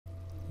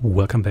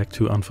Welcome back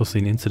to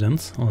Unforeseen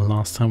Incidents.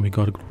 Last time we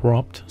got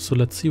robbed, so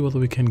let's see whether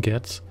we can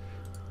get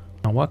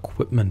our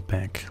equipment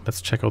back.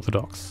 Let's check out the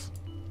docks.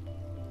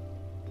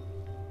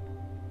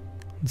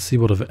 Let's see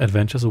what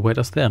adventures await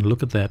us there, and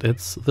look at that,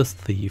 it's this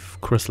thief,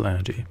 Crystal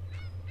Energy.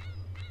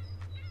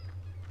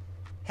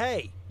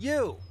 Hey,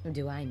 you!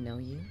 Do I know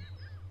you?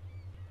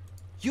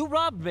 You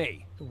robbed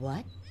me!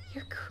 What?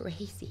 You're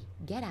crazy.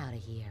 Get out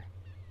of here.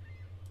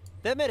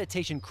 That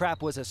meditation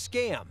crap was a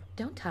scam.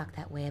 Don't talk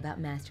that way about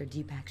Master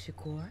Deepak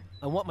Shakur.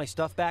 I want my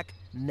stuff back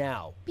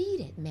now. Beat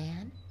it,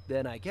 man.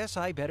 Then I guess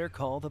I better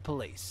call the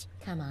police.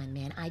 Come on,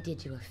 man. I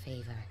did you a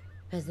favor.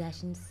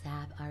 Possessions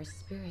sap our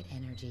spirit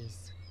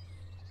energies.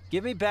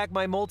 Give me back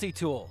my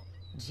multi-tool.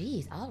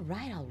 Jeez, all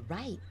right, all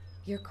right.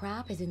 Your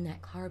crop is in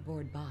that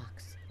cardboard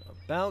box.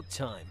 About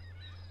time.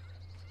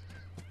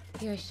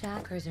 Your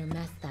chakras are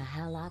messed the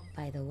hell up,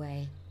 by the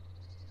way.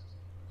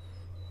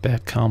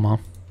 Bad karma.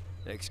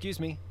 Excuse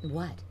me.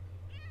 What?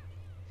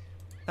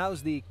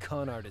 How's the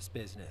con artist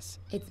business?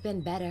 It's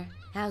been better.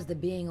 How's the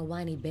being a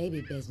whiny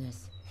baby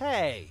business?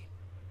 Hey!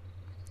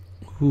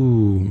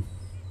 Ooh,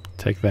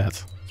 take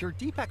that. Your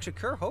Deepak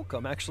Shakur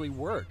hokum actually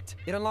worked.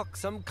 It unlocked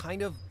some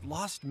kind of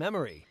lost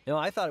memory. You know,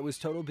 I thought it was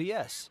total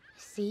BS.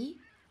 See?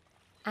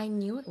 I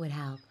knew it would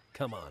help.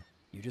 Come on.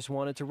 You just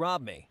wanted to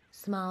rob me.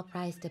 Small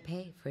price to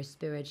pay for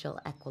spiritual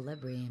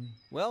equilibrium.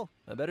 Well,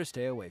 I better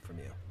stay away from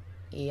you.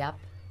 Yup.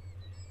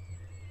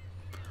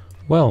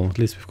 Well, at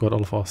least we've got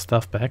all of our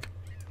stuff back.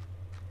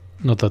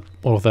 Not that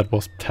all of that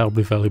was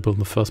terribly valuable in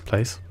the first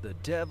place. The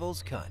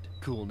Devil's Cut.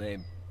 Cool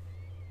name.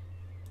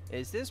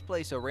 Is this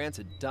place a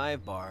rancid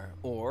dive bar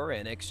or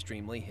an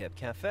extremely hip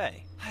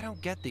cafe? I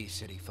don't get these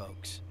city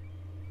folks.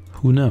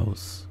 Who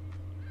knows?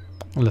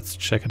 Let's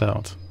check it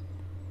out.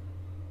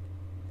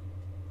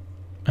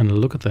 And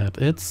look at that,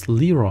 it's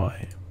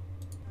Leroy.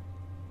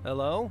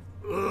 Hello?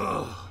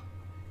 Ugh.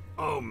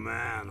 Oh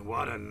man,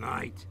 what a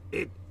night.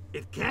 It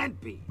can't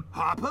be.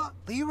 Harper?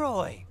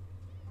 Leroy!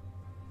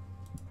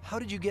 How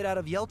did you get out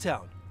of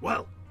Yelltown?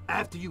 Well,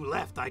 after you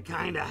left, I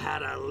kinda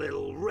had a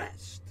little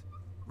rest.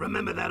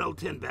 Remember that old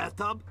tin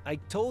bathtub? I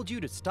told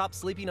you to stop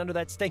sleeping under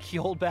that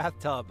stanky old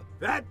bathtub.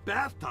 That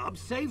bathtub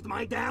saved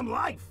my damn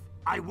life.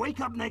 I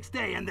wake up next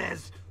day and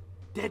there's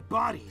dead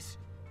bodies,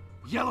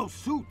 yellow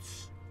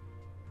suits.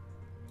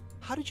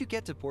 How did you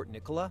get to Port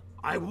Nicola?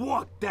 I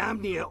walked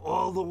damn near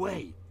all the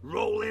way,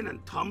 rolling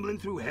and tumbling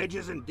through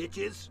hedges and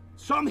ditches.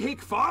 Some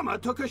hick farmer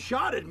took a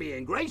shot at me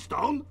in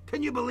Greystone.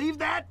 Can you believe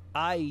that?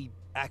 I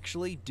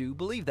actually do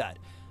believe that.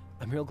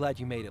 I'm real glad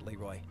you made it,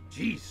 Leroy.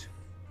 Jeez,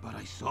 but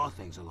I saw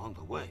things along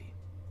the way.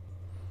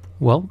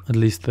 Well, at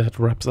least that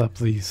wraps up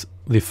the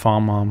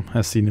farmer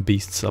has seen a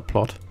beast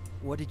subplot.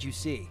 What did you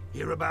see?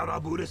 Hear about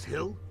Arbutus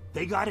Hill?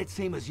 They got it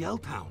same as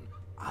Yelltown.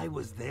 I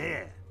was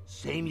there.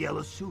 Same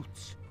yellow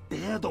suits.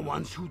 They're the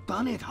ones who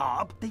done it,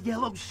 Harp. The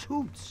yellow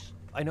suits.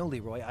 I know,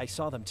 Leroy. I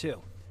saw them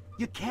too.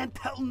 You can't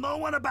tell no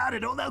one about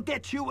it or they'll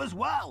get you as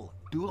well.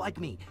 Do like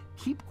me.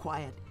 Keep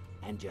quiet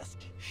and just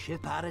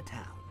ship out of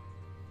town.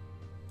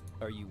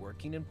 Are you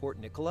working in Port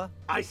Nicola?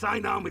 I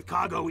signed on with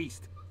Cargo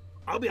East.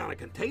 I'll be on a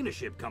container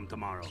ship come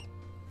tomorrow.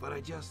 But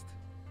I just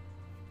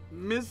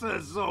miss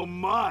her so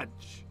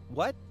much.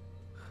 What?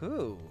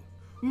 Who?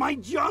 My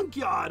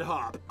junkyard,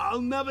 Hop.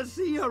 I'll never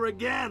see her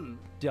again.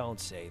 Don't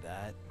say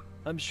that.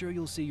 I'm sure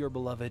you'll see your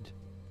beloved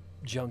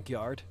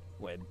junkyard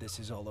when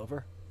this is all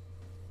over.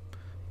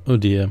 Oh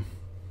dear.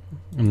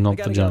 Not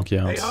the gotta go.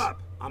 junkyards. Hey,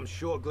 Hop. I'm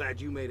sure glad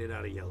you made it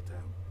out of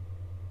Yelltown.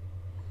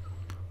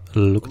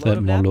 Look at A load that,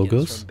 of more napkins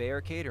logos. from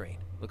Bear Catering.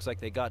 Looks like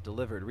they got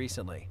delivered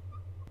recently.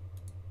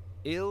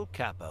 Il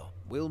Capo.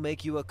 We'll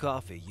make you a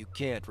coffee you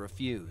can't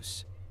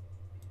refuse.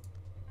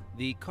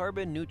 The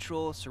Carbon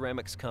Neutral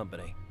Ceramics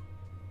Company.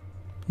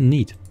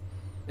 Neat.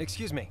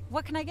 Excuse me.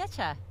 What can I get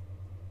ya?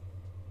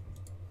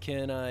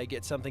 Can I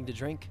get something to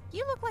drink?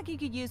 You look like you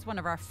could use one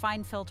of our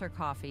fine filter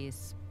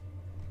coffees.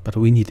 But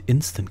we need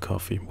instant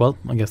coffee. Well,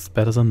 I guess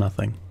better than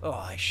nothing. Oh,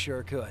 I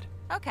sure could.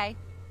 Okay,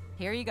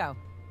 here you go.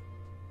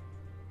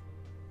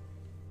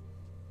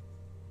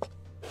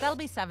 That'll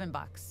be $7.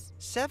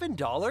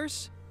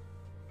 $7?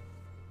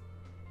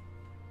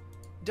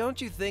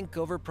 Don't you think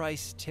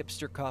overpriced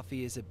hipster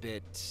coffee is a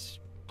bit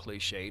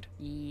cliched?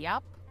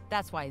 Yup.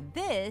 That's why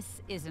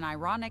this is an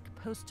ironic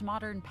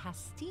postmodern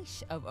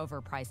pastiche of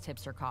overpriced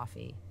hipster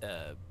coffee.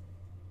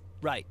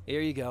 Right.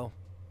 Here you go.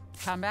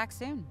 Come back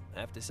soon.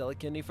 I have to sell a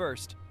kidney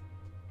first.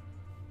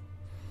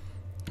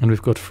 And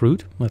we've got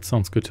fruit. That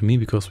sounds good to me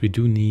because we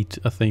do need,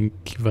 I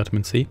think,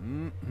 vitamin C.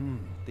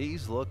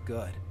 These look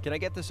good. Can I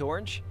get this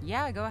orange?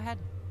 Yeah, go ahead.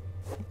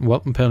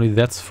 Well, apparently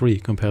that's free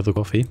compared to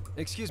coffee.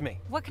 Excuse me.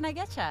 What can I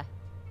get ya?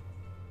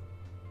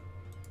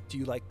 Do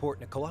you like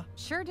Port Nicola?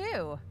 Sure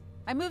do.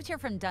 I moved here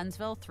from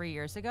Dunsville 3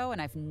 years ago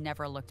and I've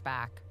never looked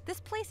back. This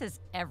place is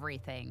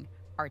everything.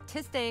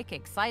 Artistic,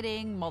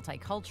 exciting,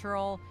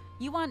 multicultural.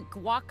 You want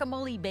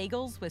guacamole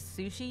bagels with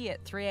sushi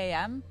at 3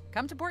 a.m.?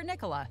 Come to Port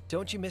Nicola.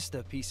 Don't you miss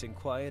the peace and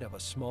quiet of a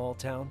small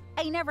town?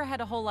 I never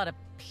had a whole lot of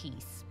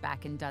peace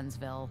back in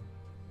Dunsville.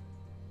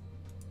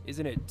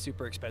 Isn't it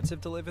super expensive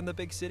to live in the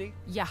big city?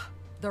 Yeah,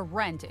 The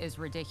rent is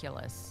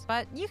ridiculous,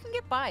 but you can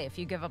get by if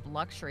you give up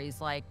luxuries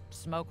like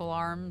smoke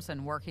alarms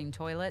and working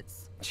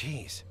toilets.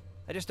 Jeez,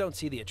 I just don't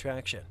see the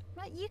attraction.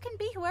 But you can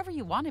be whoever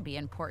you want to be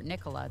in Port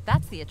Nicola.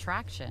 That's the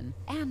attraction.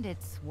 And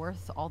it's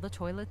worth all the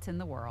toilets in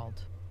the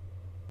world.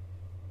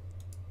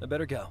 I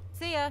better go.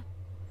 See ya.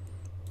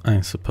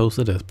 I suppose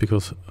it is,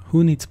 because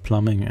who needs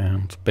plumbing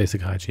and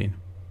basic hygiene?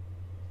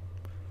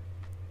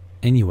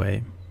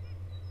 Anyway.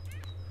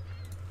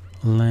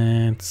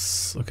 Okay,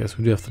 so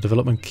we do have the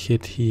development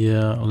kit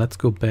here. Let's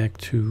go back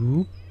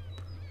to...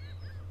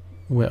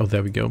 where? Oh,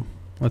 there we go.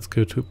 Let's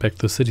go back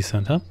to the city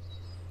center.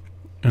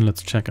 And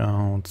let's check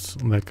out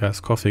that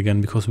guy's coffee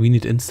again, because we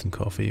need instant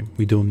coffee.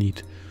 We don't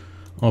need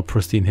our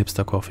pristine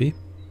hipster coffee.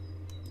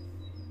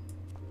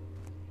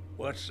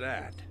 What's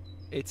that?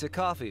 It's a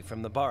coffee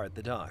from the bar at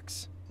the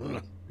docks.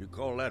 You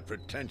call that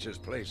pretentious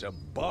place a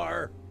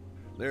bar?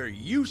 There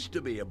used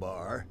to be a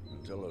bar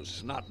until those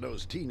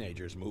snot-nosed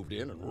teenagers moved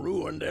in and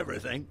ruined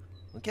everything.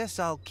 I guess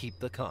I'll keep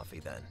the coffee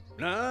then.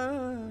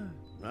 Nah,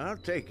 I'll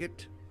take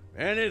it.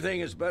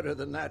 Anything is better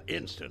than that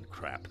instant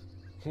crap.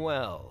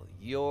 Well,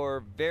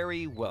 you're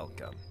very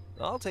welcome.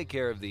 I'll take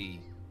care of the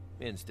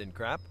instant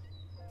crap.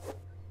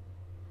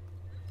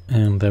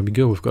 And there we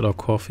go, we've got our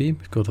coffee,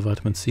 we've got the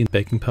vitamin C and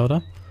baking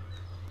powder.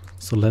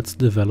 So let's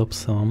develop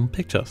some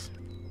pictures.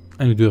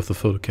 And we do have the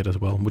photo kit as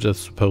well, which I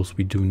suppose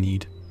we do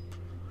need.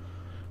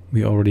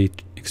 We already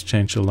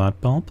exchanged a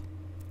light bulb,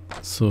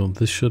 so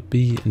this should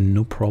be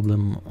no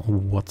problem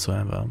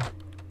whatsoever.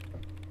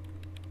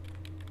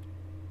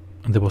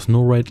 And there was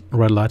no red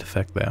light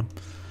effect there.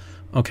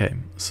 Okay,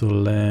 so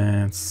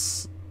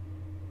let's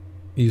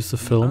use the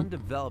film.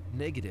 Undeveloped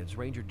negatives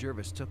Ranger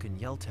Jervis took in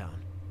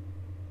Yelltown.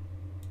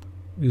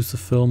 Use the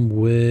film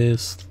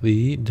with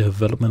the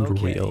development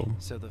reel.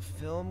 So the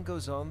film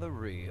goes on the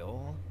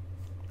reel.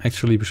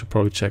 Actually, we should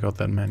probably check out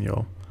that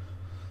manual.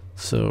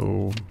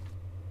 So...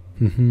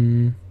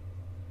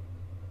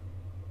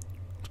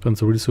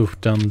 Depends already, so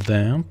we've done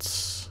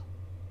that.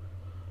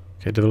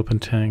 Okay,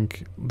 development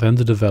tank, then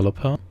the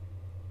developer.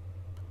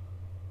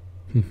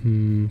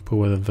 Then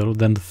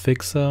the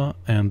fixer,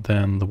 and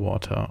then the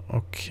water.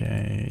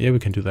 Okay, yeah, we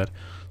can do that.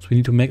 So we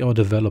need to make our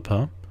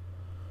developer.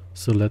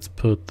 So let's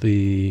put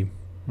the,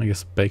 I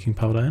guess, baking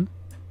powder in.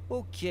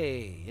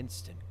 Okay,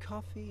 instant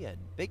coffee and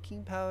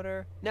baking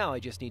powder. Now I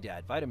just need to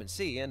add vitamin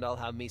C and I'll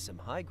have me some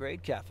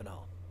high-grade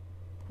caffeinol.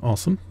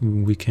 Awesome,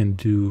 we can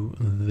do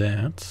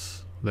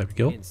that. There we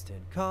go.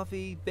 Instant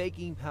coffee,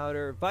 baking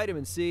powder,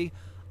 vitamin C.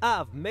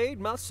 I've made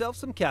myself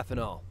some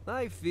caffeinol.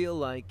 I feel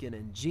like an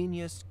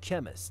ingenious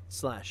chemist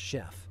 /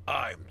 chef.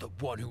 I'm the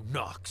one who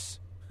knocks.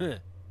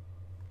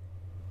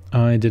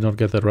 I did not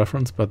get that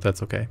reference, but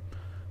that's okay.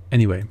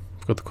 Anyway,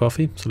 we've got the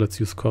coffee, so let's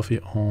use coffee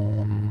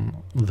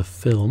on the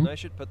film. I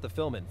should put the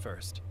film in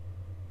first.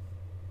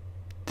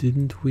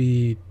 Didn't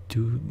we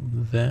do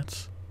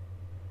that?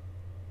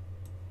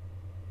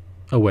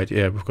 Oh wait,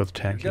 yeah, we've got the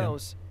tank here.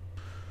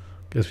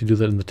 Guess we do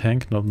that in the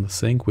tank, not in the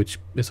sink, which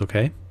is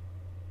okay.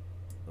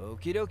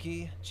 Okie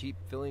dokie, cheap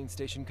filling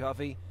station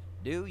coffee,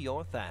 do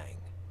your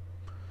thing.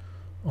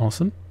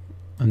 Awesome.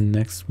 And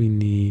next we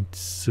need,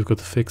 so we've got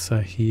the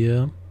fixer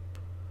here.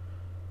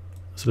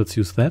 So let's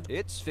use that.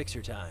 It's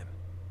fixer time.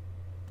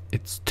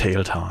 It's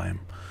tail time.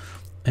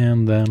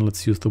 And then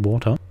let's use the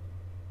water.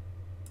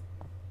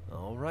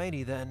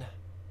 Alrighty then.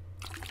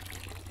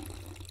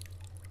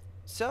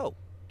 So,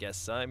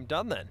 guess I'm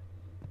done then.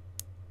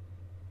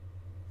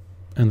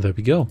 And there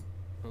we go.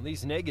 Well,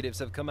 these negatives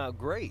have come out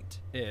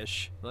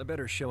great-ish. I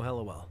better show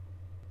Hellowell.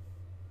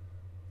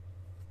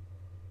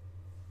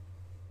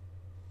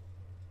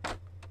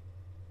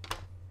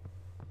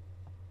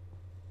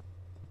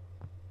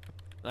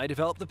 I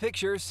developed the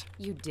pictures.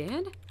 You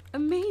did?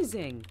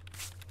 Amazing.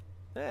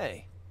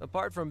 Hey,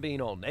 apart from being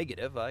all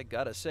negative, I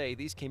gotta say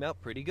these came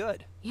out pretty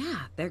good.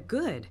 Yeah, they're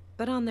good.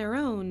 But on their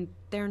own,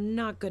 they're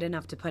not good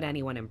enough to put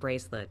anyone in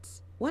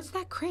bracelets. What's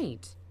that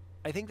crate?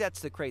 I think that's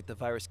the crate the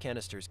virus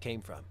canisters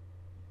came from.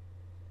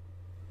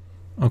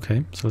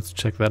 Okay, so let's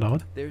check that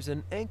out. There's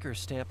an anchor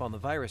stamp on the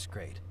virus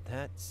crate.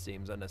 That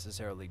seems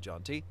unnecessarily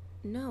jaunty.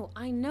 No,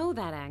 I know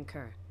that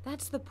anchor.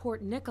 That's the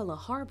Port Nicola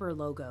Harbor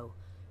logo.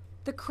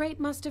 The crate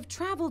must have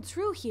traveled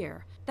through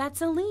here.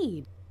 That's a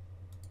lead.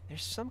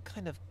 There's some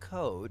kind of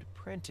code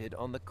printed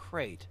on the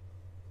crate.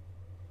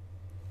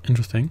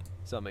 Interesting.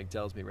 Something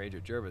tells me Ranger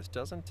Jervis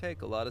doesn't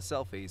take a lot of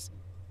selfies.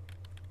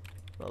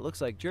 Well, it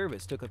looks like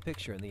Jervis took a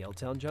picture in the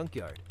Yelltown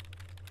junkyard.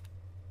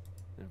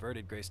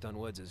 Inverted Greystone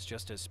Woods is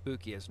just as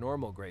spooky as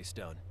normal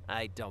Greystone.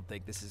 I don't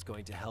think this is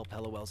going to help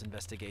Hellowell's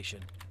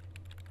investigation.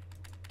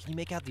 Can you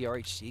make out the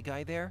RHC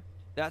guy there?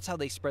 That's how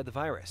they spread the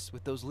virus,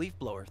 with those leaf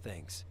blower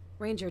things.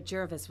 Ranger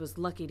Jervis was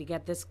lucky to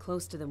get this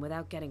close to them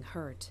without getting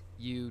hurt.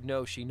 You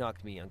know she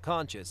knocked me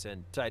unconscious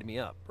and tied me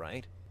up,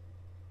 right?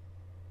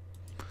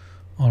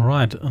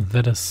 Alright,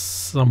 that is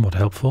somewhat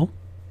helpful.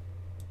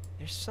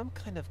 There's some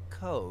kind of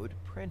code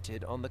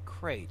printed on the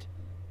crate.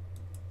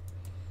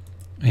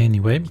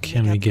 Anyway,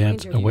 can we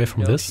get away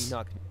from this?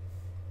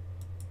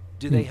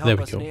 Do they There help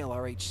we us go. nail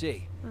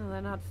RHC? Well,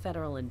 they're not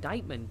federal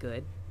indictment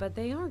good, but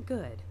they are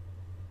good.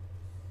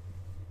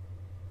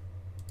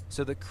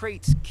 So the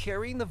crates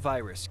carrying the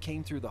virus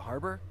came through the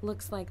harbor?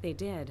 Looks like they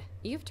did.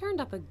 You've turned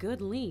up a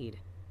good lead.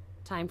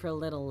 Time for a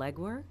little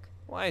legwork?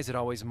 Why is it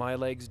always my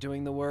legs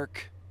doing the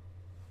work?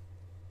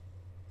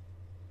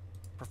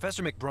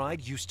 Professor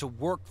McBride used to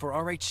work for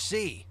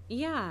RHC.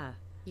 Yeah,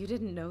 you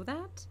didn't know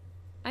that?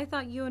 I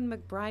thought you and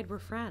McBride were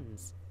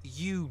friends.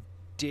 You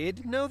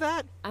did know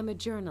that? I'm a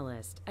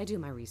journalist. I do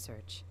my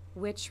research.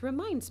 Which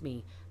reminds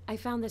me, I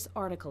found this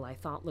article I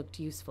thought looked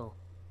useful.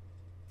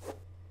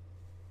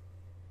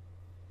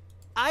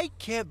 I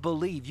can't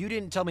believe you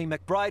didn't tell me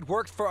McBride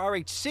worked for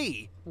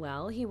RHC.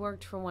 Well, he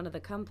worked for one of the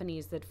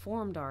companies that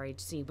formed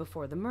RHC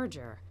before the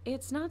merger.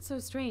 It's not so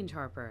strange,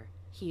 Harper.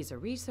 He's a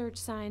research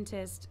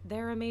scientist,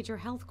 they're a major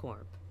health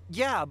corp.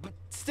 Yeah, but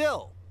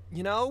still,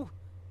 you know?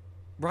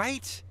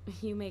 Right?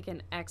 You make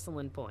an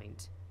excellent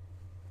point.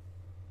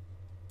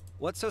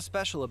 What's so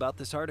special about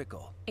this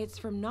article? It's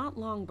from not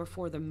long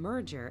before the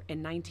merger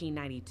in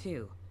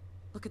 1992.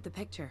 Look at the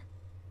picture.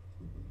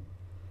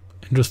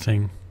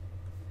 Interesting.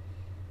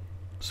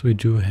 So we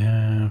do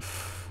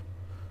have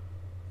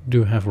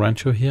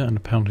Rancho here, and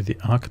apparently the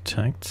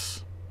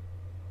architects.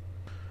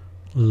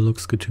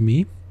 Looks good to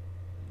me.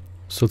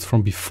 So it's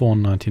from before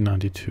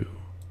 1992.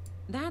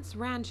 That's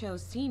Rancho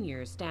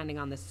Sr. standing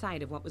on the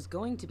site of what was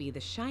going to be the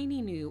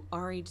shiny new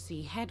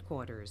RHC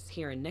headquarters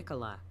here in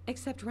Nicola.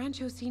 Except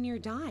Rancho Sr.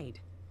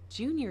 died.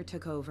 Junior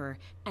took over,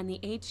 and the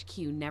HQ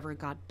never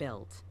got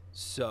built.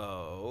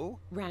 So?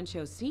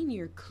 Rancho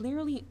Sr.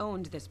 clearly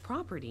owned this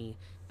property,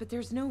 but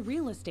there's no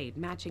real estate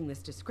matching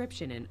this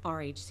description in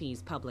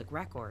RHC's public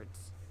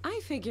records.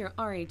 I figure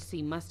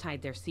RHC must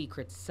hide their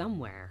secrets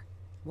somewhere.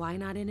 Why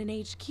not in an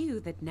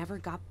HQ that never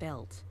got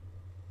built?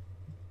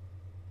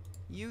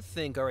 You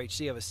think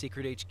RHC have a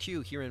secret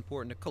HQ here in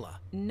Port Nicola?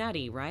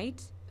 Nutty, right?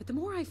 But the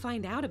more I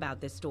find out about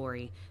this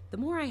story, the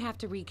more I have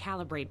to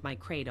recalibrate my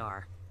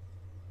radar.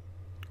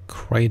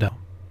 Crater.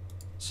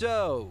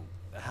 So,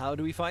 how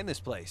do we find this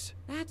place?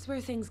 That's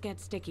where things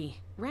get sticky.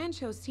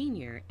 Rancho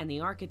Sr. and the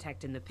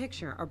architect in the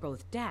picture are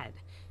both dead,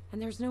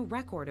 and there's no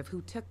record of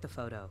who took the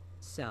photo.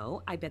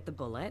 So, I bit the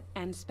bullet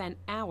and spent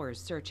hours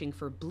searching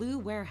for Blue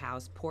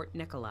Warehouse, Port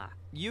Nicola.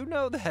 You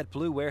know that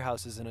Blue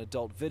Warehouse is an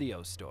adult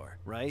video store,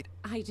 right?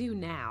 I do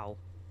now.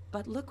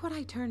 But look what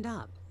I turned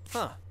up.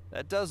 Huh,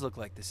 that does look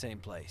like the same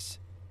place.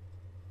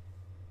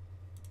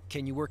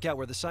 Can you work out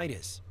where the site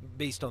is,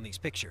 based on these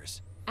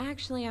pictures?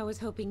 Actually, I was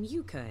hoping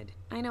you could.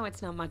 I know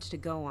it's not much to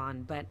go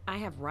on, but I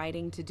have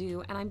writing to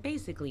do, and I'm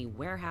basically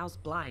warehouse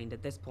blind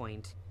at this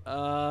point.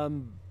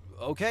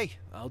 Okay,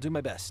 I'll do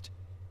my best.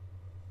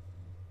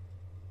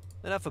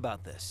 Enough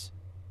about this.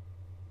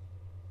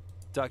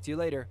 Talk to you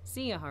later.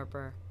 See ya,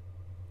 Harper.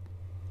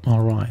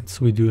 Alright,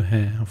 so we do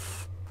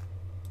have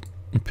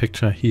a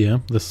picture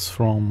here. This is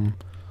from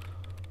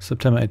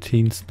September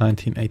 18th,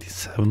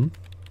 1987.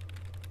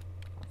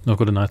 I've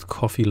got a nice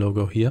coffee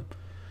logo here,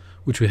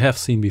 which we have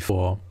seen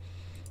before.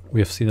 We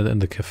have seen it in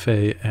the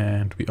cafe,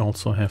 and we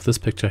also have this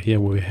picture here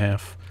where we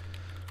have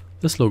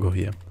this logo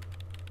here,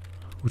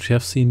 which we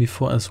have seen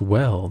before as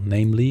well,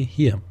 namely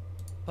here.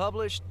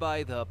 Published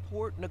by the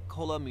Port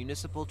Nicola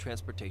Municipal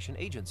Transportation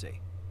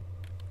Agency.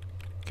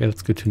 Okay,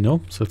 that's good to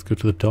know. So let's go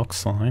to the dock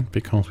side,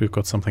 because we've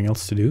got something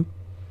else to do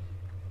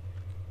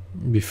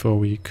before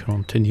we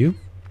continue.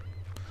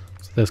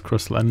 So there's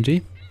Crystal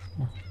Energy,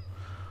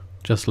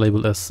 just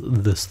labeled as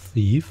this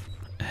thief,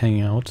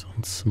 hanging out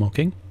and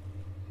smoking,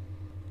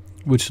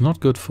 which is not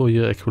good for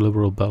your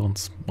equilibrium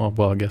balance.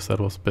 Well, I guess that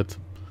was a bit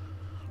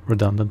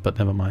redundant, but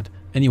never mind.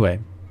 Anyway.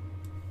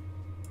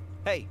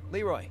 Hey,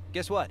 Leroy,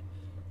 guess what?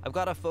 I've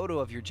got a photo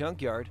of your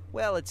junkyard.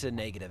 Well, it's a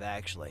negative,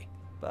 actually.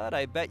 But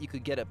I bet you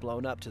could get it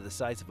blown up to the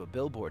size of a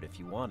billboard if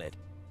you wanted.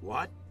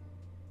 What?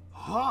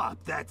 Hop,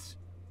 that's...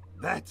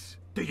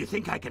 Do you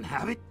think I can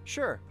have it?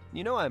 Sure.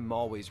 You know I'm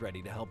always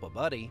ready to help a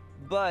buddy.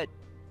 But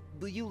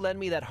will you lend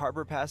me that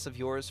harbor pass of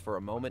yours for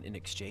a moment in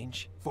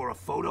exchange? For a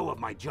photo of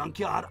my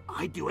junkyard?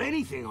 I'd do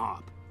anything,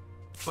 Hop.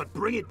 But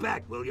bring it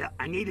back, will ya?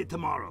 I need it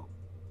tomorrow.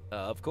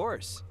 Of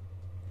course.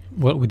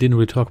 Well, we didn't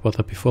really talk about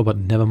that before, but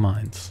never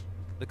mind.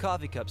 The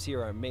coffee cups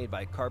here are made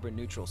by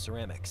carbon-neutral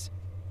ceramics.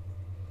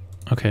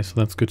 Okay, so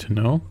that's good to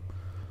know.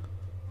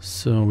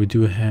 So we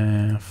do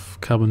have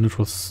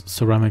carbon-neutral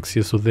ceramics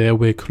here, so they're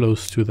way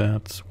close to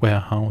that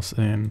warehouse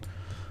in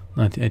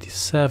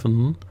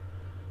 1987.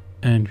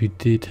 And we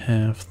did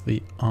have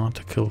the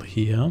article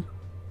here.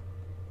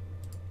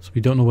 So we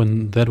don't know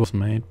when that was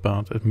made,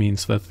 but it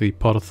means that the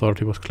Port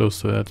Authority was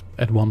close to it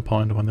at one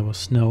point when there was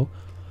snow.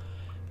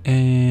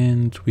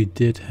 And we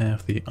did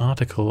have the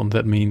article, and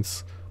that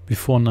means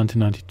before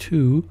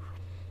 1992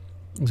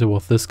 there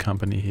was this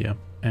company here,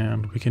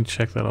 and we can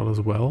check that out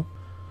as well.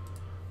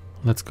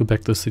 Let's go back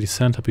to the city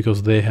center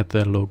because they had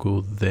their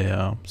logo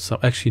there. So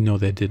actually no,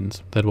 they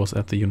didn't. That was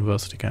at the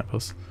university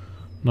campus.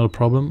 Not a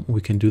problem, we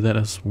can do that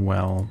as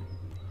well.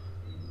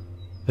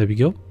 There we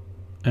go.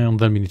 And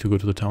then we need to go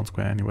to the town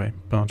square anyway,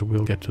 but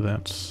we'll get to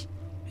that.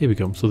 Here we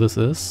go. So this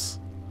is...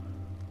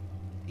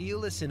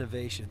 Eolus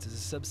Innovations is a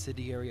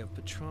subsidiary of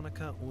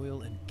Petronica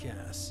Oil and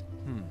Gas.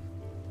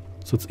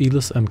 So it's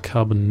Eolus and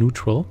carbon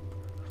neutral.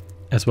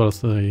 as well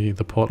as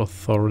the Port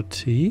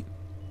Authority.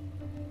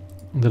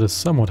 That is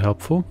somewhat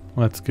helpful.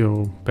 Let's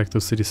go back to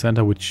city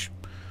center, which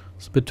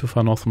is a bit too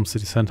far north from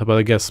city center, but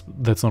I guess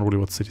that's not really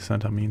what city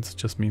center means. It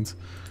just means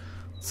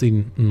it's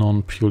the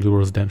non-purely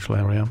residential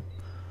area.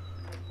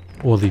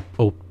 Or the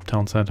old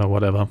town center,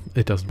 whatever.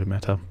 It doesn't really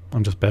matter.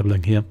 I'm just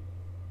babbling here.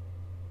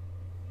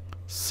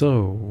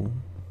 So,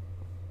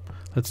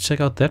 let's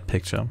check out that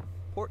picture.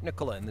 Port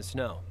Nicola in the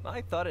snow. I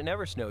thought it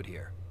never snowed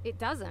here. It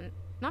doesn't.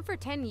 Not for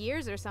 10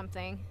 years or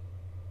something.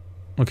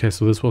 Okay,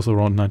 so this was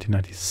around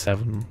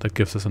 1997. That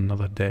gives us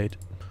another date.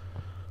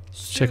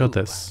 Let's check out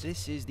this.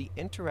 This is the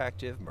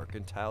Interactive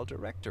Mercantile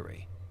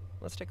Directory.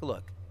 Let's take a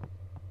look.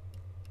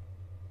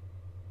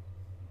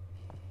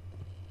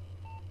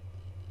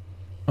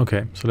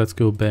 Okay, so let's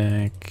go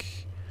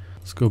back.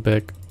 Let's go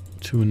back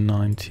to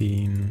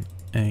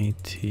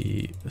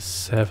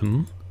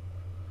 1987.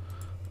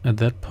 At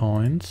that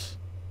point,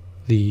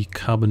 the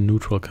Carbon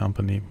Neutral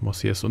Company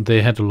was here. So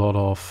they had a lot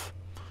of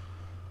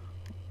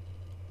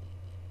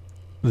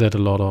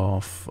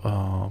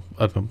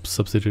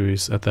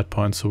subsidiaries at that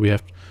point. So we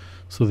have,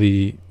 so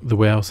the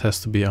warehouse has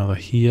to be either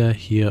here,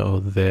 here, or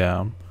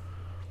there.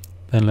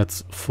 Then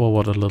let's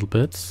forward a little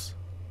bit.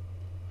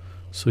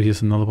 So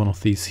here's another one of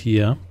these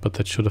here, but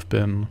that should have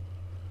been,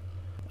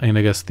 and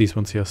I guess these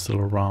ones here are still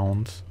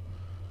around.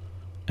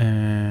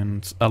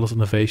 And Alice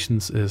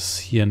Innovations is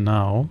here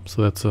now,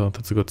 so that's a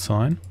good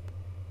sign.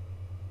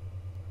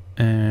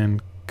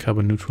 And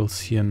Carbon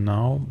Neutral's here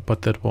now,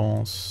 but that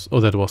was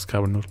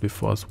Carbon Neutral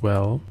before as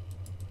well.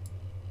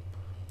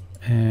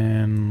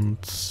 And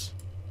so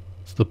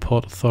the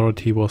Port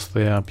Authority was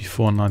there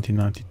before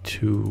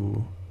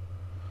 1992.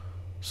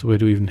 So where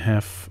do we even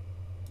have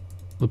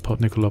the Port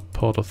Nicola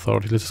Port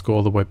Authority? Let's just go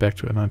all the way back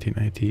to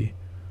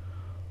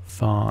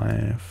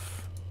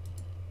 1985.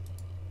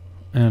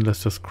 And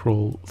let's just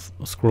scroll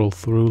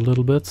through a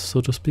little bit, so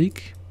to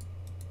speak.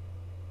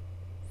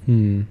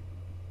 It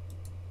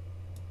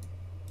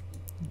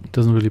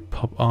doesn't really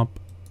pop up.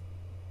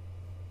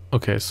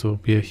 Okay,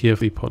 so we here have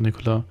the Port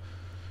Nicola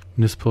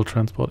Municipal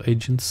Transport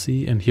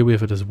Agency, and here we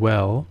have it as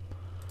well.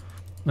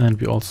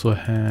 And we also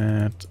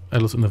had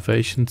Alice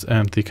Innovations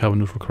and the Carbon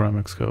Neutral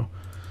Ceramics Co.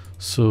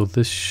 So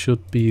this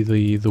should be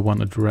the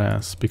one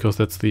address, because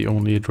that's the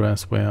only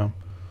address where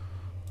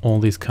all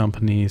these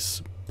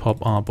companies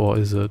pop up, or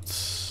is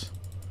it?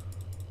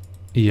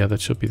 Yeah,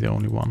 that should be the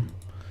only one.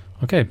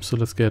 Okay, so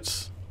let's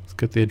get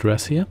the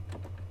address here.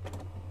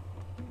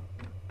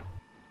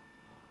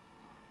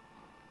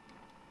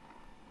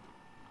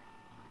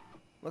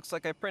 Looks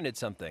like I printed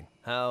something.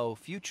 How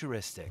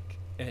futuristic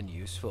and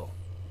useful.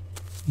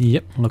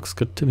 Yep, looks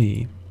good to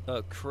me.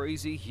 A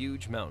crazy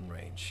huge mountain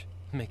range.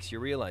 Makes you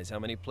realize how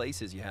many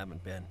places you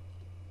haven't been.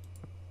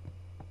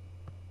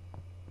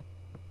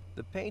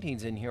 The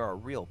paintings in here are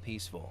real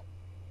peaceful.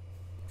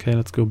 Okay,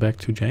 let's go back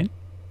to Jane.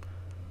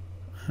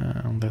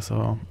 There's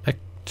our...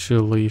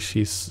 Actually,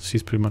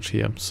 she's pretty much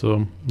here,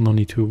 so no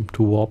need to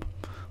warp.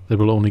 That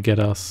will only get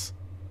us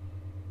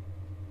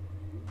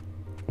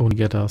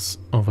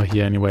over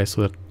here anyway,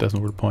 so that there's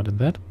no real point in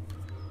that.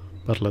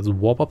 But let's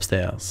warp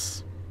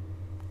upstairs.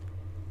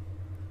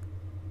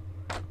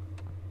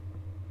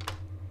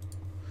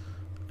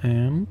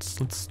 And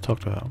let's talk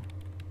to her.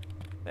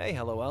 Hey,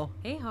 LOL.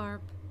 Hey,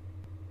 Harp.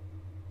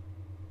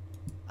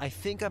 I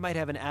think I might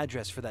have an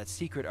address for that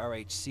secret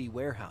RHC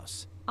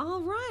warehouse.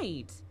 All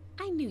right.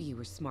 I knew you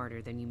were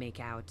smarter than you make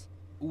out.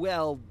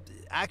 Well,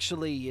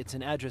 actually, it's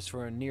an address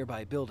for a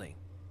nearby building.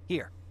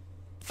 Here.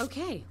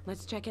 Okay,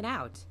 let's check it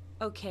out.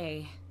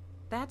 Okay,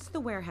 that's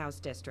the warehouse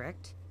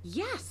district.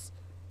 Yes!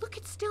 Look,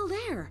 it's still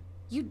there.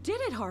 You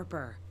did it,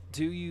 Harper.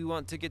 Do you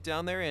want to get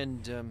down there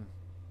and,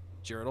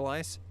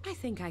 journalize? I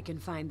think I can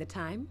find the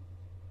time.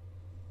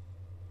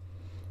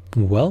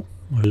 Well,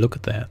 look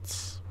at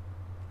that.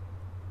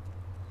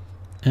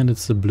 And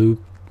it's a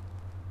blue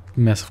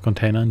massive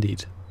container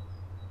indeed.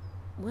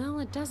 Well,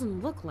 it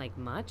doesn't look like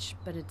much,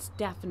 but it's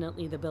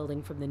definitely the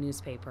building from the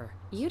newspaper.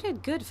 You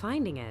did good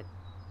finding it.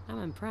 I'm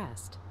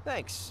impressed.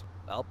 Thanks.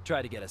 I'll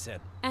try to get us in.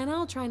 And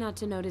I'll try not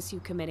to notice you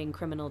committing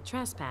criminal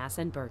trespass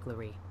and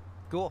burglary.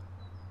 Cool.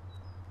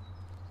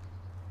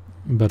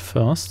 But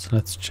first,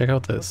 let's check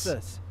out this. What's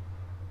this?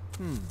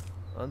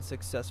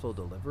 Unsuccessful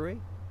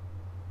delivery?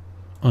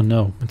 Oh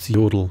no, it's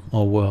Yodel,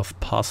 or Worth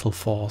Parcel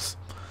Force.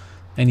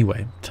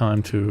 Anyway,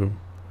 time to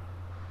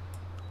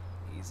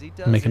Easy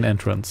does make an it.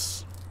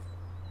 entrance.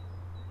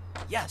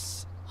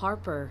 Yes!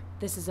 Harper,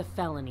 this is a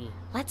felony.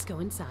 Let's go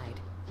inside.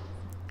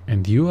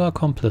 And you are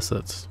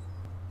complicit.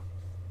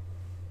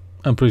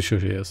 I'm pretty sure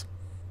she is.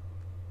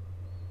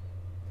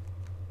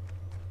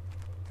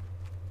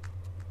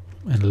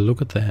 And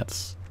look at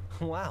that.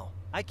 Wow.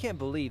 I can't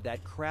believe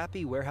that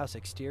crappy warehouse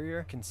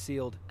exterior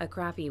concealed... A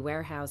crappy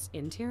warehouse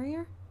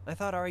interior? I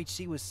thought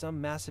RHC was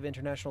some massive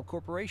international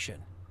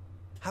corporation.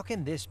 How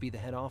can this be the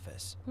head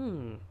office?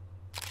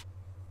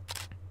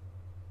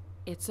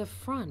 It's a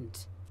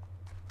front.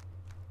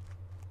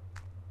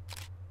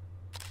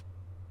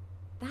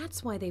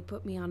 That's why they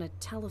put me on a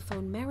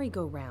telephone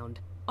merry-go-round.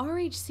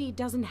 RHC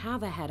doesn't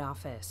have a head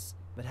office.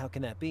 But how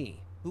can that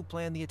be? Who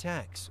planned the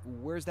attacks?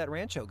 Where's that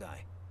Rancho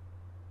guy?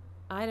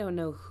 I don't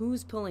know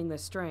who's pulling the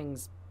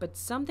strings, but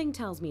something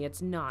tells me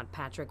it's not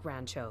Patrick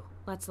Rancho.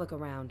 Let's look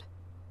around.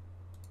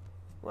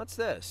 What's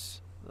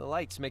this? The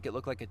lights make it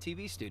look like a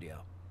TV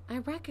studio. I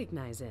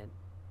recognize it.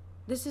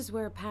 This is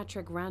where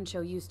Patrick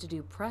Rancho used to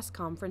do press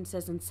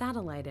conferences and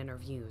satellite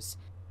interviews.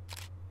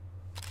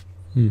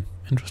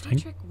 Interesting.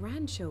 Patrick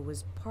Rancho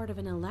was part of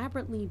an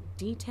elaborately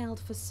detailed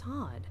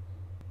facade.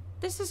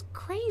 This is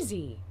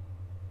crazy.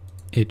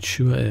 It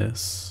sure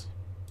is.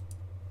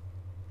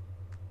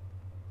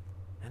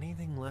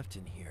 Anything left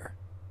in here?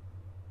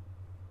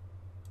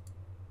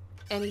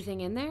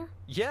 Anything in there?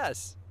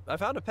 Yes, I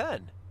found a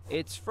pen.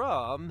 It's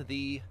from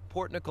the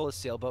Port Nicholas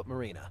Sailboat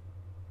Marina.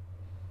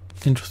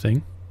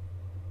 Interesting.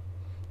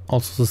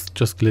 Also, this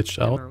just glitched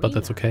out, but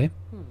that's okay.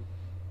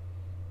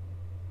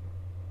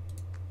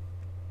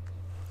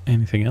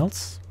 Anything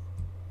else?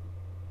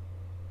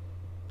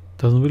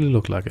 Doesn't really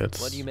look like it.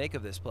 What do you make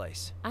of this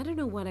place? I don't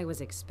know what I was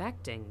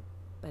expecting,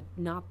 but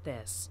not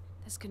this.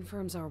 This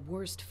confirms our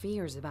worst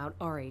fears about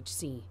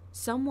RHC.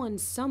 Someone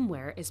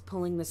somewhere is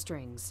pulling the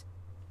strings.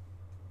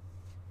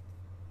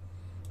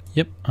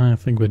 Yep, I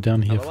think we're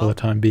done here for the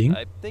time being.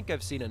 I think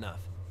I've seen enough.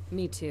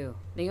 Me too.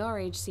 The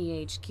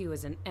RHC HQ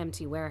is an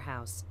empty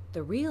warehouse.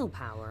 The real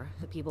power,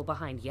 the people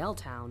behind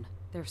Yelltown,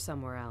 they're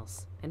somewhere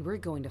else. And we're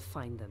going to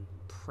find them,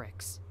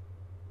 pricks.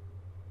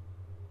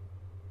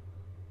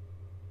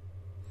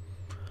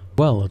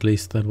 Well, at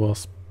least that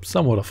was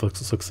somewhat of a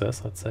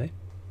success, I'd say.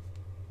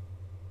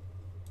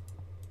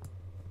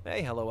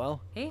 Hey,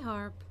 LOL. Hey,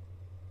 Harp.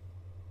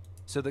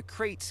 So the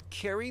crates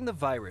carrying the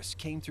virus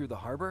came through the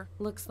harbor?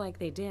 Looks like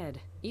they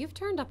did. You've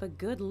turned up a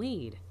good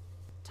lead.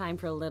 Time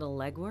for a little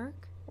legwork?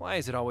 Why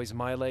is it always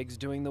my legs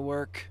doing the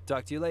work?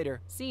 Talk to you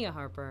later. See ya,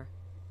 Harper.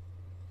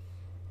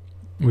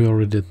 We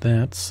already did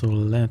that, so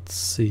let's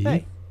see.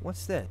 Hey,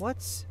 what's this?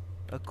 What's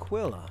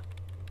Aquila?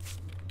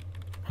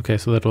 Okay,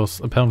 so that was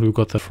apparently we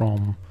got that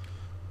from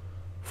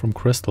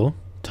Crystal.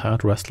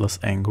 Tired, restless,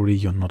 angry,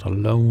 you're not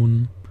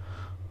alone.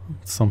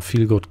 Some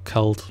feel-good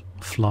cult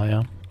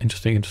flyer.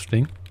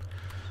 Interesting.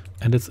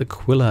 And it's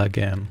Aquila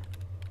again,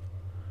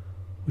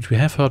 which we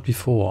have heard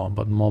before,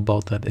 but more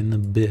about that in a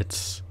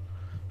bit.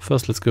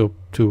 First, let's go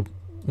to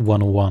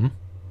 101.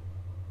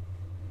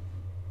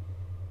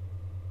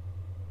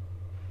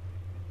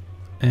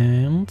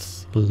 And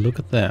look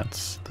at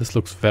that. This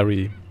looks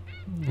very,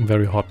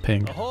 very hot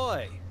pink.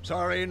 Ahoy!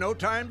 Sorry, no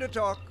time to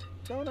talk.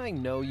 Don't I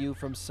know you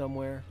from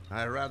somewhere?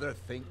 I rather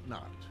think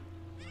not.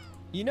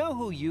 You know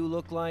who you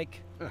look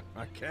like?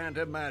 I can't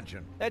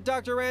imagine. That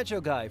Dr.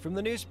 Rancho guy from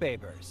the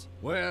newspapers.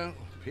 Well,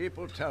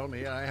 people tell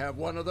me I have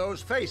one of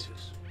those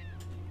faces.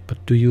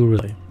 But do you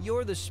really?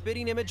 You're the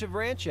spitting image of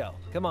Rancho.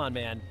 Come on,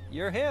 man.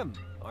 You're him,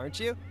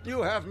 aren't you?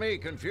 You have me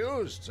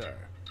confused, sir.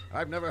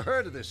 I've never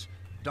heard of this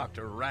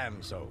Dr.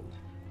 Ranzo.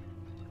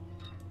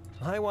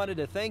 I wanted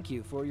to thank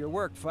you for your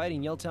work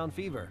fighting Yelltown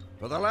fever.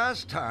 For the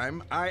last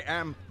time, I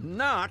am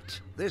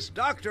not this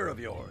doctor of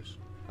yours.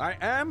 I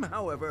am,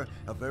 however,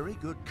 a very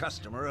good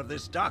customer of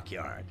this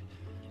dockyard.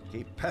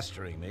 Keep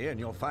pestering me and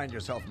you'll find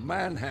yourself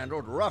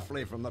manhandled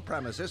roughly from the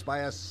premises by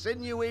a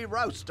sinewy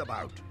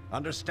roustabout.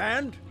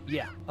 Understand?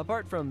 Yeah,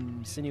 apart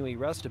from sinewy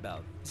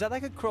roustabout. Is that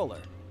like a crawler?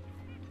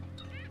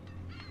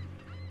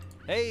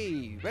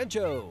 Hey,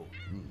 Rancho!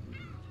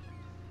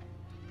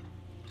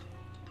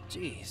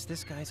 Jeez,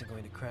 this guy isn't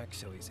going to crack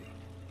so easy.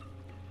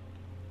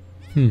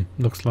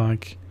 Looks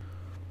like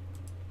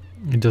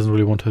he doesn't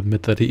really want to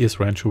admit that he is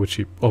Rancho, which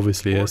he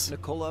obviously Port is.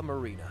 Nicola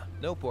Marina.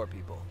 No poor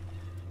people.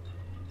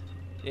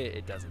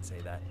 It doesn't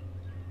say that.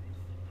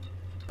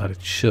 But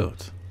it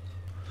should.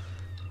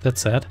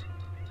 That's sad.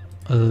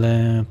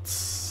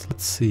 Let's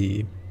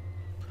see.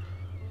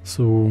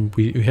 So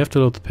we have to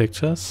load the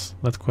pictures.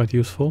 That's quite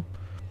useful.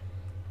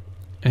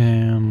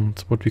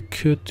 And what we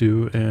could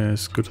do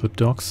is go to the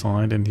dock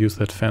side and use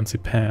that fancy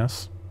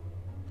pass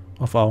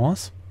of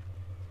ours.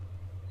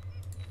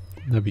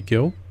 There we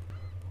go.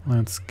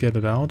 Let's get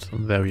it out.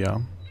 There we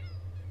are.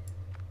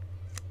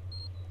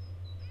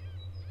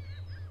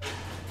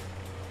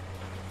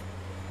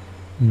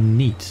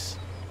 Neat.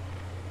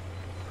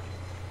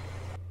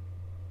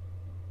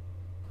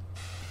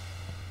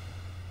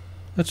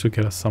 That should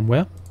get us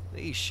somewhere.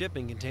 These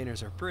shipping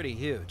containers are pretty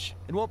huge.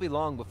 It won't be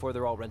long before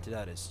they're all rented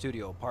out as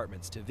studio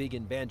apartments to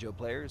vegan banjo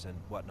players and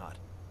whatnot.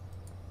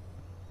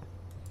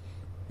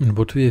 And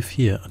what do we have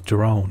here? A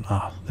drone.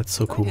 Ah, that's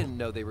so I cool. didn't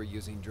know they were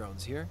using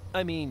drones here.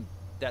 I mean,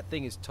 that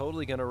thing is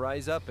totally gonna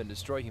rise up and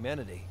destroy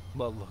humanity.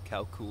 Well, look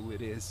how cool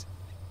it is.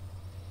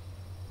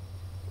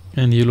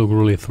 And you look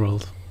really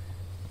thrilled.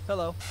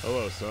 Hello.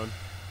 Hello, son.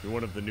 You're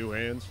one of the new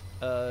hands?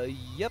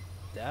 Yep,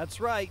 that's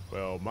right.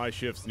 Well, my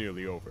shift's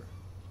nearly over.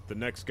 The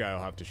next guy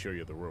will have to show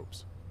you the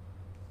ropes.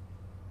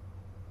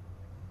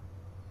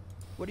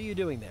 What are you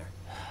doing there?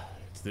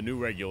 It's the new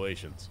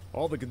regulations.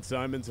 All the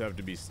consignments have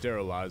to be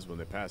sterilized when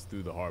they pass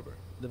through the harbor.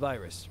 The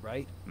virus,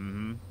 right?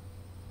 Mm-hmm.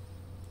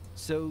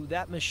 So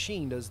that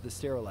machine does the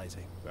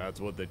sterilizing. That's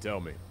what they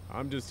tell me.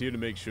 I'm just here to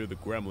make sure the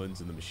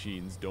gremlins and the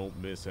machines don't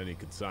miss any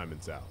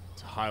consignments out.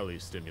 It's highly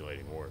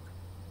stimulating work.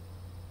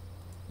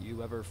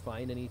 You ever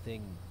find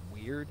anything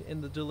weird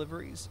in the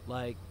deliveries?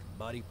 Like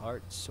body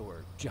parts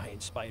or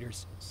giant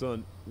spiders?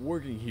 Son,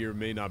 working here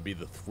may not be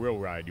the thrill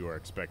ride you are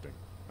expecting.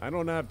 I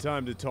don't have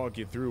time to talk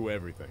you through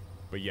everything.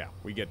 But yeah,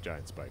 we get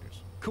giant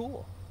spiders.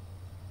 Cool.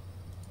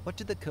 What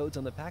do the codes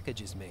on the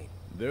packages mean?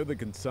 They're the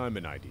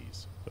consignment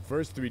IDs. The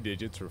first 3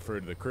 digits refer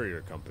to the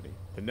courier company.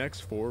 The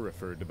next 4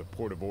 refer to the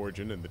port of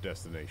origin and the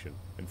destination.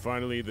 And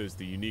finally, there's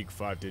the unique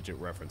 5-digit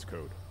reference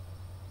code.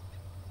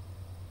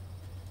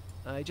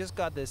 I just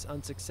got this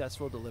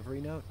unsuccessful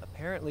delivery note.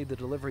 Apparently the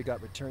delivery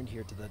got returned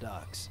here to the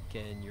docks.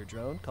 Can your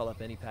drone call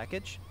up any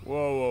package?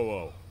 Whoa, whoa,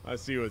 whoa. I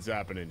see what's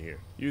happening here.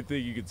 You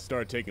think you could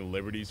start taking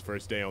liberties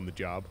first day on the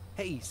job?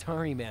 Hey,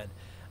 sorry man.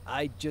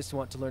 I just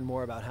want to learn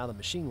more about how the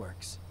machine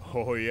works.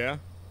 Oh, yeah?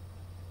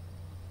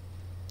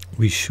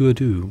 We sure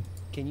do.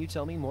 Can you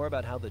tell me more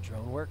about how the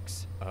drone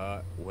works?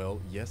 Well,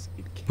 yes,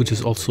 it can. Which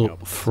is also bring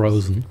up a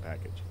frozen.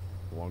 package,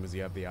 as long as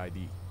you have the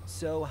ID.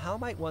 So how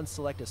might one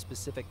select a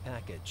specific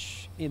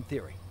package, in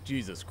theory?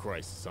 Jesus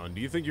Christ, son,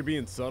 do you think you're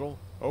being subtle?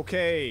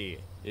 Okay,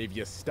 if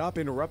you stop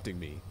interrupting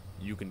me,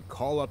 you can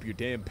call up your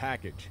damn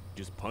package.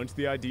 Just punch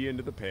the ID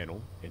into the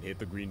panel and hit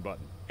the green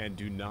button. And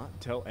do not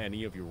tell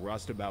any of your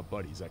rustabout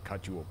buddies I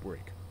cut you a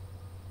break.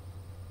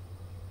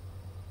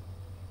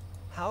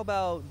 How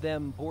about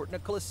them Port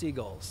Nicholas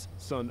seagulls?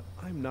 Son,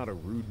 I'm not a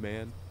rude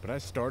man, but I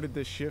started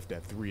this shift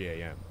at 3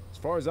 a.m. As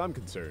far as I'm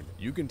concerned,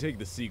 you can take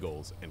the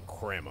seagulls and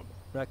cram them.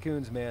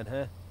 Raccoons, man,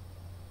 huh?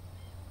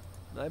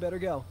 I better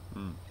go.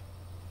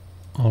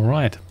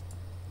 Alright.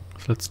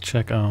 So let's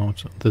check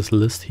out this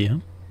list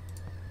here.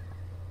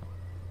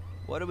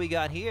 What do we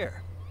got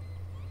here?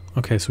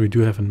 Okay, so we do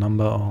have a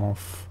number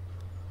of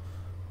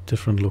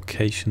different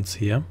locations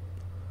here.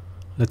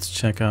 Let's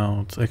check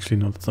out... Actually,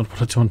 no, that's not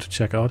what I want to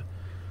check out.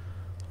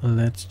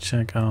 Let's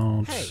check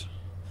out... Hey,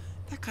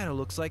 that kind of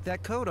looks like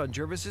that code on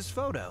Jervis's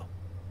photo.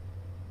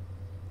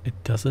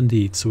 It does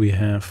indeed. So we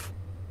have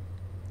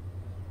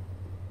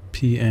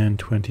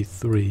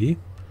PN23,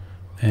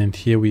 and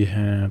here we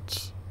had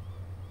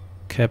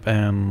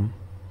CapN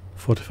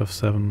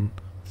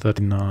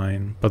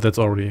 45739, but that's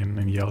already in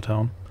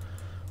Yellowtown.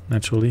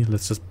 Naturally,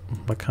 let's just...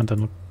 Why can't I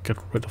not get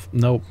rid of...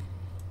 No.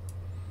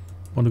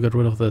 Want to get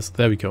rid of this.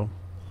 There we go.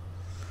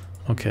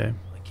 Okay.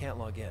 I can't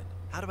log in.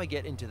 How do I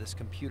get into this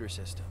computer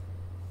system?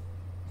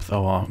 With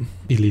our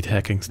elite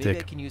hacking Maybe I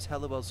stick. can use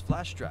Hellowell's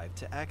flash drive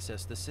to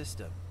access the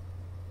system.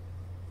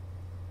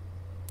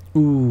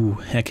 Ooh,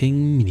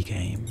 hacking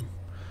minigame.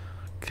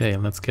 Okay,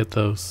 let's get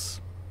those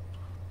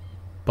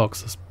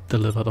boxes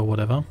delivered or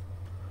whatever.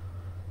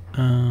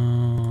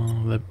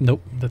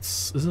 Nope,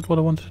 that's... Is it what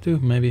I wanted to do?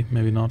 Maybe,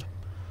 maybe not.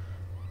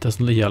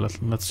 Doesn't... Yeah,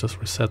 let's just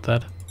reset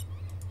that.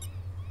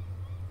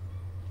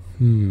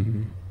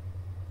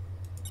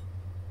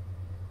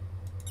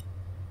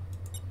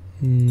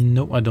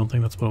 No, I don't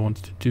think that's what I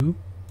wanted to do.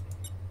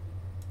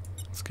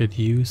 Let's get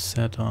you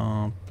set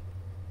up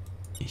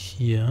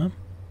here.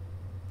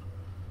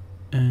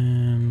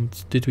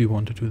 And did we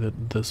want to do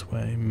that this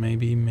way?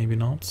 Maybe, maybe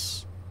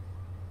not.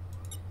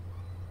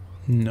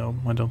 No,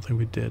 I don't think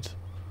we did.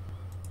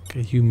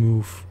 Okay, you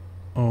move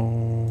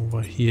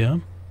over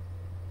here.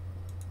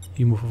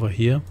 You move over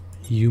here.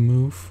 You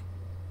move.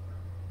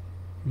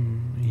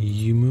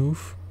 You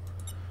move.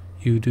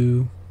 You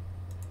do.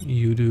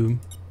 You do.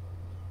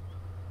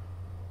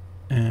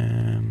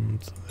 And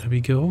there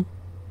we go.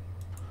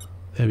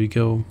 There we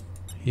go.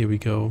 Here we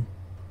go.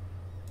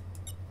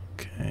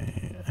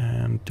 Okay,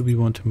 and do we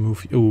want to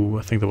move... Oh,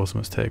 I think that was a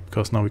mistake,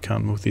 because now we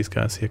can't move these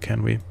guys here,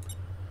 can we?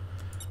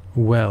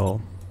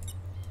 Well,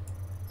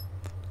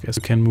 I guess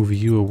we can move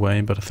you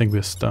away, but I think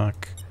we're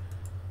stuck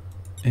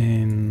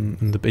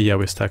in the... Yeah,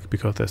 we're stuck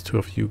because there's 2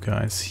 of you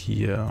guys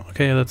here.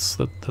 Okay, that's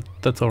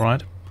all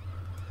right.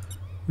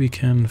 We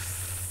can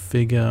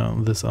figure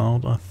this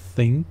out, I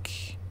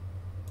think.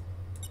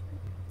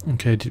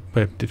 Okay,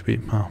 wait, did we...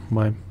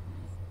 why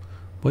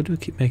do we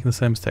keep making the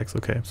same mistakes?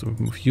 Okay, so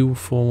we move you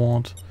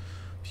forward,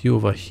 you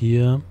over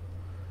here.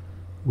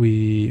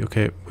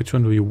 Okay, which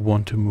one do we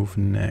want to move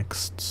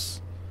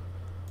next?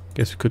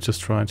 Guess we could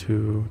just try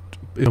to...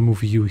 If I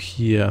move you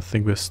here, I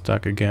think we're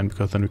stuck again,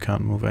 because then we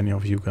can't move any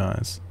of you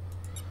guys.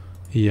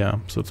 Yeah,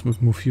 so let's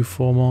move you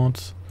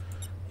forward.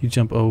 You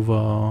jump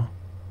over.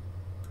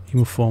 You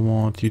move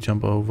forward, you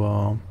jump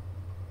over.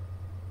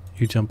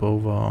 You jump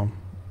over.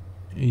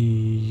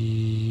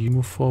 You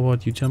move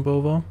forward, you jump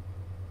over.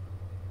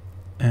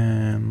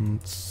 And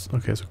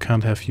okay, so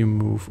can't have you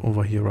move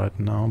over here right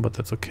now, but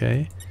that's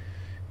okay.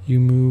 You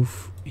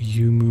move,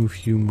 you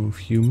move, you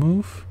move, you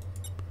move.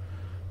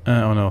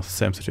 Oh no,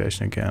 same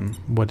situation again.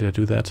 Why did I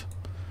do that?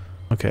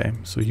 Okay,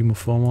 so you move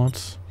forward.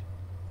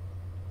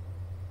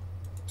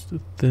 Let's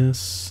do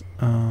this.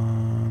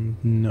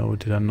 No,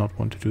 did I not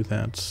want to do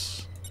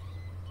that?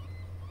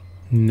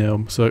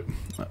 No, so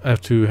I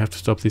have to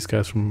stop these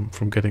guys from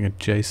getting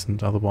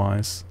adjacent,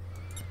 otherwise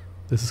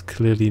this is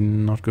clearly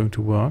not going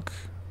to work.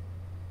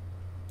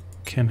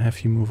 Can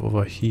have you move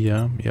over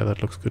here. Yeah,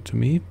 that looks good to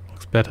me.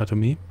 Looks better to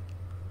me.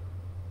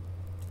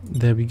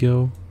 There we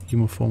go. You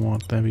move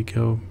forward. There we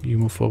go. You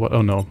move forward.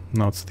 Oh no,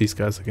 now it's these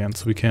guys again.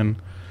 So we can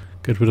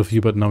get rid of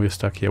you, but now we're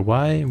stuck here.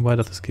 Why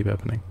does this keep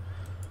happening?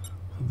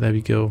 There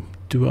we go.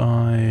 Do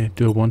I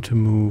want to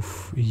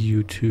move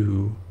you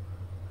too?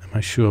 Am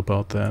I sure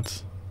about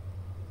that?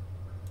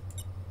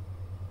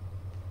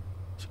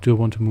 So do I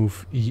want to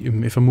move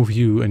you? If I move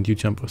you and you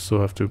jump, so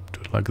I have to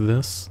do it like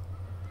this.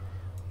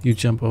 You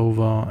jump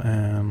over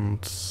and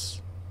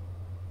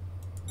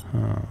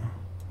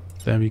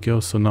there we go.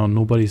 So now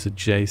nobody's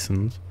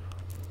adjacent.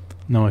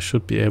 Now I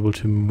should be able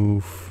to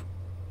move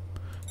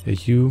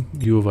you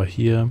over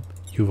here,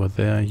 you over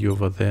there, you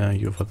over there,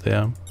 you over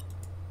there.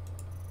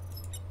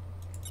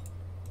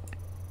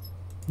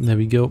 There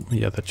we go.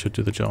 Yeah, that should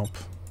do the job.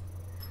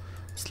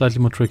 Slightly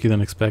more tricky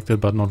than expected,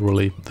 but not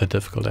really that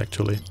difficult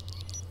actually.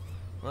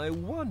 I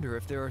wonder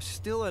if there are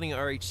still any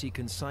RHC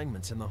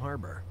consignments in the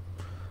harbor.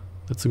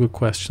 That's a good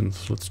question.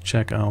 So let's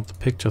check out the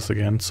pictures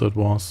again. So it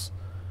was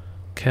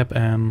Cap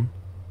N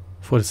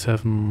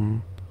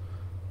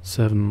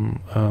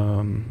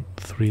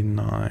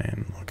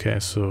 47739. Okay,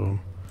 so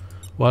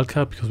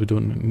wildcard because we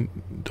don't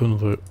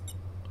know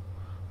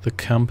the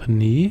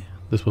company.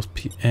 This was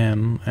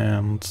PN,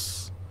 and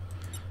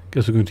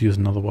guess we're going to use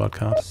another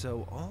wildcard.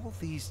 So all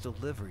these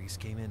deliveries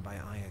came in by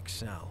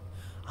IXL.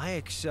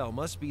 IXL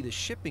must be the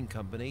shipping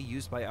company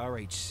used by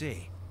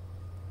RHC.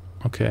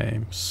 Okay,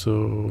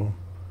 so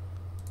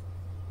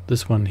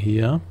this one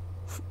here,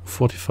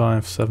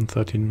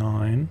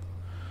 45739,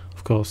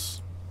 of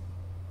course.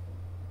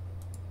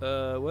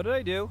 What did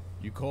I do?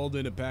 You called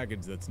in a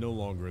package that's no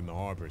longer in the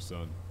harbor,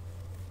 son.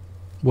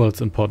 Well,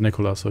 it's in Port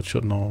Nicola, so it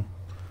should no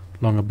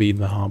longer be in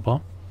the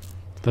harbor.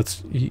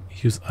 Let's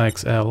use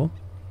IXL.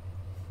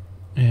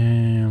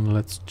 And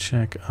let's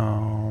check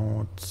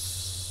out...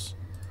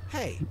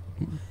 Hey,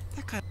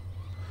 that kind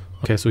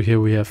Okay, so here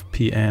we have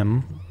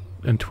PN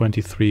and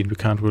 23. We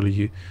can't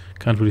really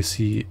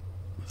see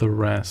the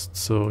rest.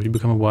 So you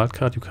become a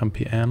wildcard, you become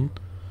PN.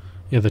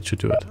 Yeah, that should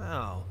do it.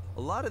 Wow,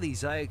 a lot of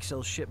these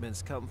IXL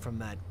shipments come from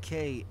that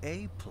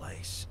KA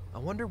place. I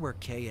wonder where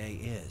KA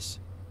is.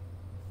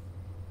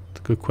 That's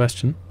a good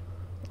question.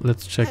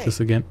 Let's check this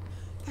again.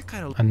 That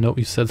kind of... I know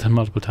you said that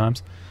multiple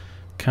times.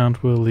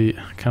 Can't really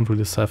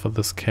decipher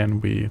this, can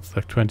we? It's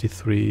like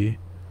 23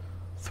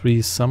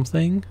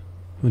 something.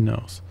 Who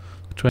knows?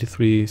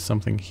 23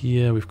 something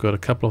here. We've got a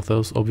couple of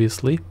those,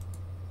 obviously.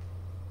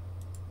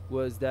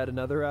 Was that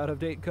another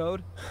out-of-date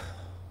code?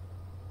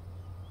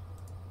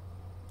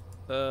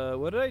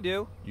 What did I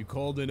do? You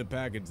called in a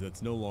package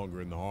that's no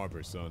longer in the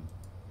harbor, son.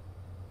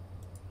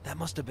 That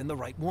must have been the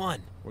right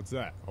one. What's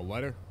that? A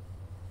letter?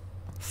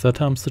 Third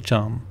time's the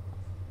charm.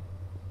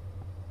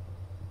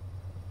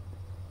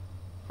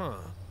 Huh.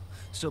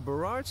 So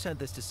Berard sent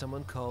this to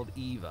someone called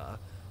Eva,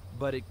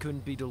 but it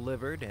couldn't be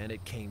delivered and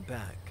it came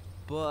back.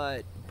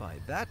 But by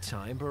that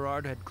time,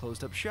 Berard had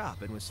closed up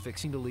shop and was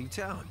fixing to leave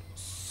town.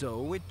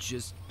 So it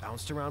just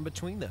bounced around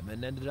between them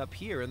and ended up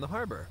here in the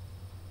harbor.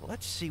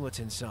 Let's see what's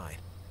inside.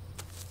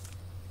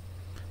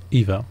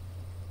 Eva.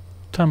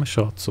 Time is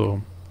short,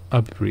 so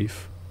I'll be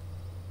brief.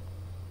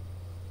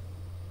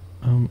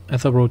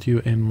 As I wrote you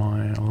in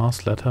my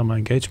last letter, my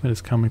engagement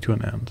is coming to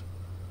an end.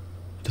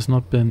 It has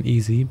not been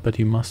easy, but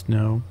you must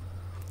know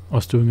I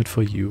was doing it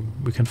for you.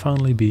 We can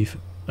finally be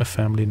a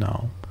family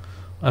now.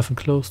 I've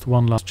enclosed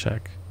one last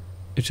check.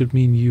 It should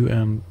mean you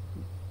and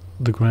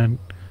the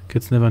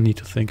grandkids never need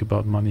to think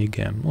about money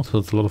again. Also,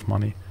 it's a lot of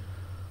money.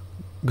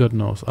 God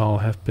knows I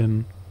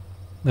haven't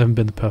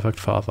been the perfect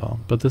father,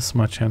 but this is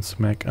my chance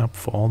to make up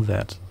for all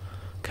that.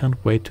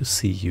 Can't wait to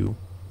see you,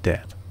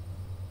 Dad.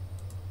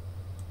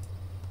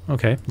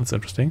 Okay, that's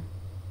interesting.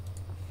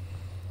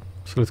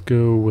 So let's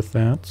go with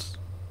that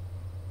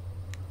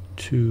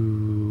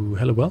to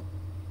Hellowell.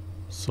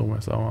 So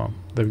where's our...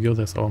 There we go,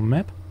 there's our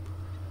map.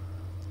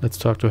 Let's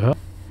talk to her.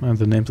 And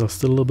the names are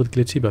still a little bit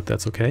glitchy, but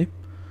that's okay.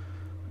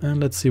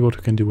 And let's see what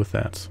we can do with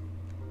that.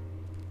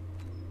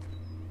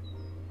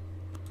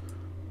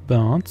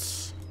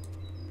 But...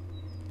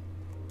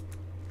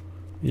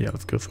 yeah,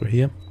 let's go through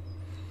here.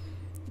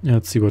 Yeah,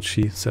 let's see what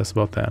she says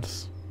about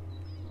that.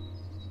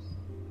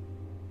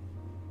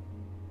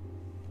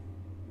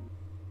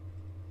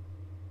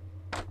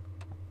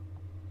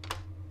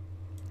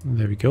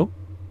 There we go.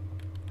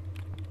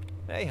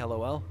 Hey,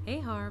 Hellowell. Hey,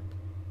 Harp.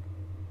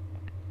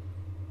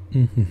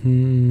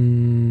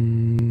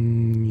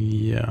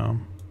 Yeah.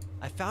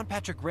 I found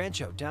Patrick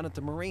Rancho down at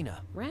the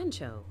marina.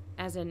 Rancho?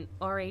 As an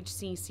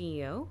RHC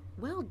CEO?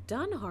 Well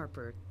done,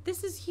 Harper.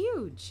 This is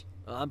huge.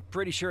 I'm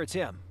pretty sure it's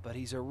him, but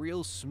he's a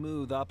real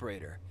smooth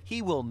operator.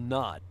 He will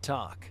not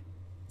talk.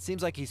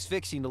 Seems like he's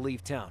fixing to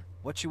leave town.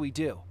 What should we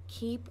do?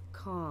 Keep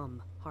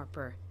calm,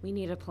 Harper. We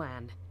need a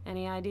plan.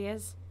 Any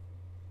ideas?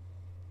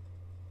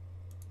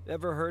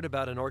 Ever heard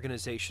about an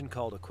organization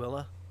called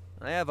Aquila?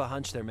 I have a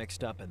hunch they're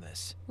mixed up in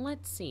this.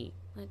 Let's see.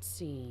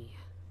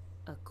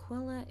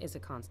 Aquila is a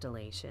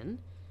constellation,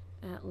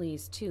 at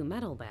least 2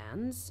 metal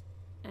bands,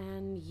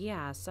 and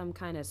yeah, some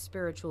kind of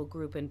spiritual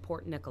group in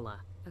Port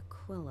Nicola.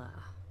 Aquila,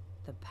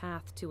 the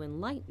path to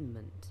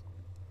enlightenment.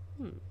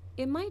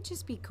 It might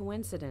just be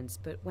coincidence,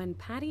 but when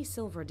Patty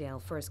Silverdale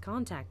first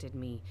contacted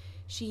me,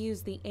 she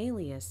used the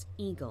alias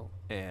Eagle.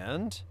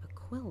 And?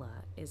 Aquila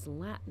is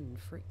Latin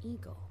for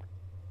eagle.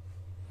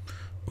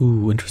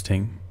 Ooh,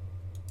 interesting.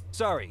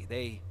 Sorry,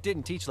 they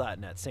didn't teach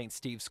Latin at St.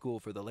 Steve's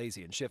School for the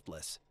Lazy and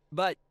Shiftless.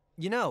 But,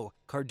 you know,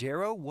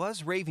 Cardero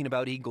was raving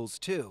about eagles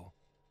too.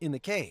 In the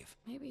cave.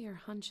 Maybe your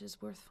hunch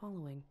is worth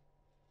following.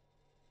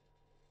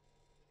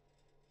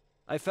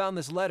 I found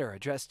this letter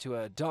addressed to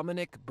a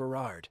Dominic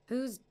Berard.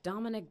 Who's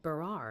Dominic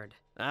Berard?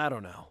 I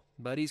don't know,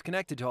 but he's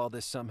connected to all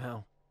this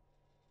somehow.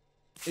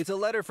 It's a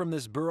letter from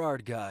this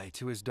Berard guy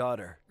to his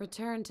daughter.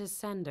 Return to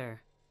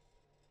sender.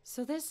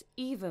 So this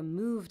Eva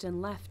moved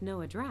and left no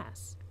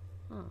address.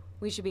 Huh.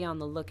 We should be on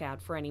the lookout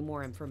for any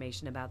more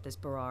information about this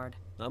Berard.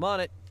 I'm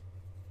on it.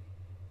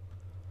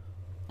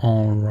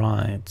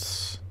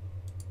 Alright.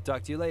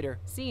 Talk to you later.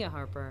 See ya,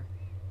 Harper.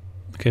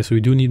 Okay, so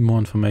we do need more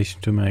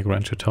information to make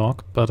Rancher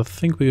talk, but I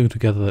think we're going to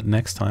gather that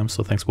next time,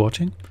 so thanks for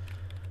watching.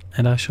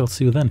 And I shall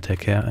see you then. Take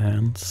care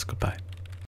and goodbye.